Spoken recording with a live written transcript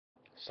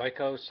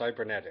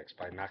Psycho-Cybernetics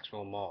by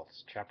Maxwell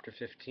Maltz, Chapter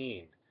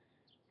 15,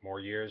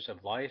 More Years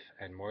of Life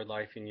and More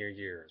Life in Your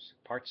Years,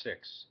 Part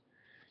 6.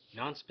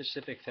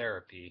 Nonspecific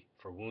therapy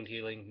for wound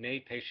healing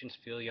made patients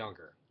feel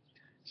younger.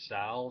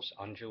 Salves,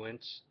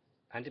 unguents,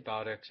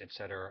 antibiotics,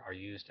 etc. are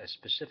used as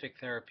specific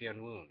therapy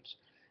on wounds.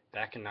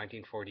 Back in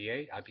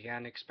 1948, I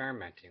began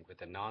experimenting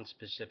with a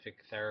nonspecific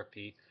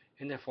therapy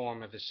in the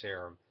form of a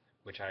serum,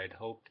 which I had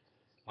hoped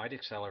might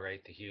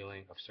accelerate the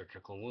healing of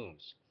surgical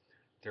wounds.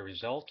 The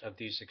result of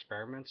these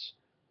experiments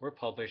were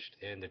published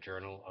in the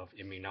Journal of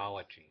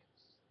Immunology,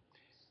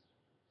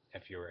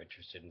 if you are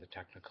interested in the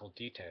technical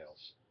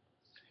details.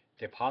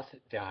 The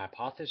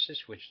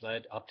hypothesis which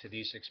led up to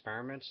these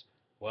experiments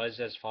was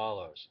as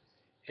follows.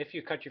 If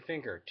you cut your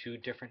finger, two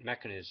different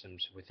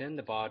mechanisms within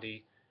the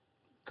body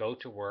go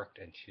to work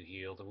and to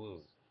heal the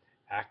wound.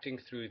 Acting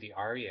through the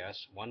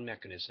RES, one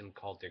mechanism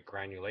called the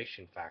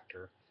granulation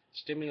factor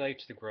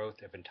stimulates the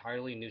growth of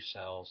entirely new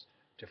cells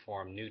to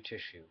form new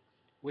tissue,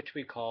 which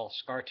we call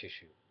scar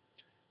tissue.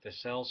 The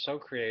cells so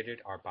created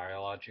are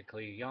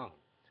biologically young.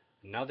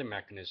 Another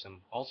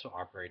mechanism, also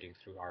operating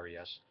through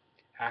RES,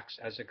 acts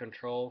as a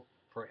control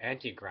for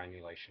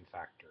anti-granulation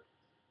factor.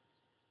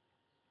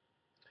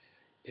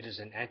 It is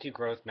an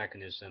anti-growth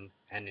mechanism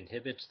and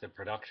inhibits the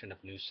production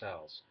of new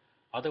cells.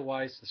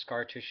 Otherwise, the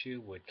scar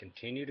tissue would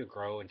continue to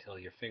grow until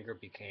your finger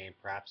became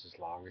perhaps as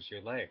long as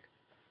your leg.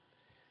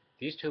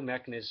 These two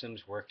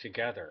mechanisms work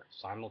together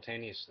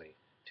simultaneously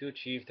to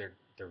achieve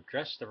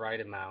just the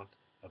right amount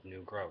of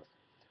new growth.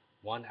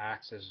 One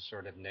acts as a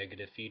sort of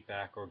negative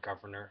feedback or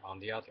governor on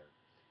the other.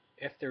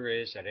 If there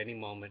is at any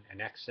moment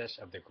an excess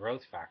of the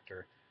growth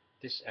factor,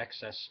 this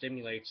excess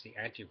stimulates the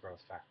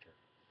anti-growth factor.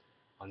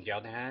 On the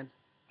other hand,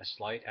 a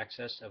slight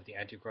excess of the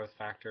anti-growth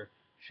factor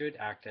should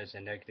act as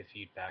a negative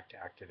feedback to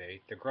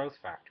activate the growth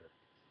factor,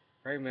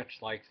 very much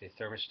like the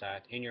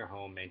thermostat in your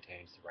home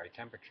maintains the right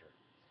temperature.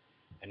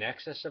 An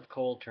excess of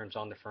cold turns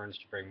on the furnace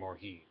to bring more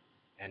heat,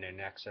 and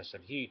an excess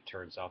of heat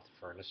turns off the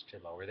furnace to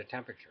lower the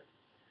temperature.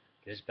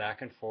 This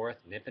back and forth,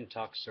 nip and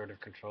tuck sort of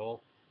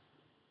control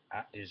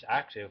is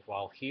active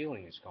while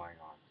healing is going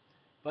on,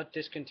 but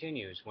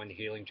discontinues when the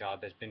healing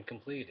job has been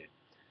completed.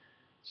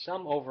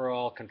 Some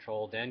overall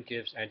control then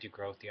gives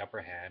anti-growth the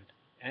upper hand,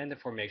 and the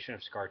formation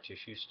of scar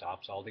tissue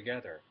stops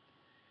altogether.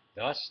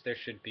 Thus, there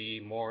should be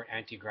more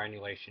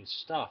anti-granulation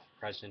stuff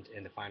present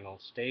in the final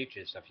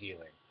stages of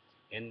healing,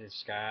 in the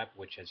scab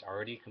which has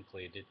already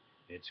completed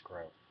its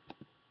growth.